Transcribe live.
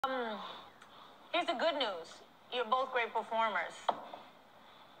Here's the good news. You're both great performers.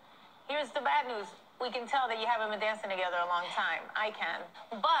 Here's the bad news. We can tell that you haven't been dancing together a long time. I can.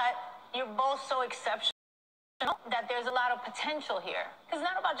 But you're both so exceptional that there's a lot of potential here. It's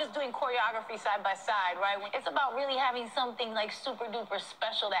not about just doing choreography side by side, right? It's about really having something like super duper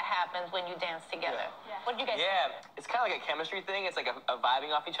special that happens when you dance together. Yeah. What do you guys think? It's kind of like a chemistry thing. It's like a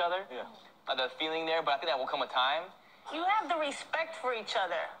vibing off each other. Yeah. The feeling there, but I think that will come with time. You have the respect for each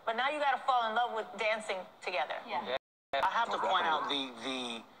other, but now you got to fall in love with dancing together. Yeah. I have to point out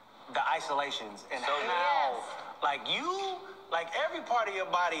the isolations and like every part of your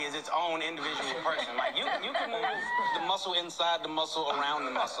body is its own individual person. Like you can move the muscle inside the muscle around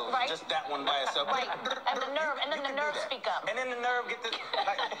the muscle. Right. Just that one by itself. Right. And the nerve, and then the nerve speak up. And then the nerve get the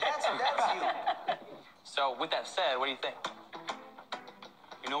that's you. So with that said, what do you think?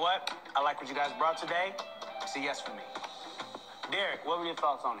 You know what? I like what you guys brought today. It's a yes for me. Derek, what were your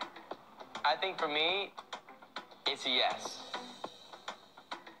thoughts on it? I think for me, it's a yes.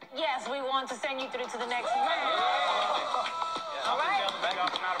 Yes, we want to send you through to the next round. All right. Thank you.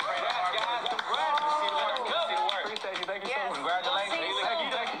 I'm not afraid of guys. Congrats. See the work. See the work. Appreciate you. Thank you Yes. so much. Congratulations.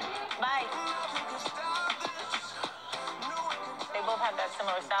 Thank you. Bye. They both have that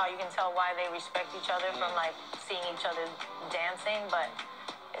similar style. You can tell why they respect each other from like seeing each other dancing, but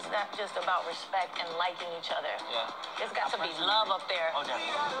it's not just about respect and liking each other. Yeah. There's got to be love up there. Oh,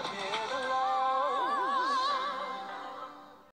 definitely.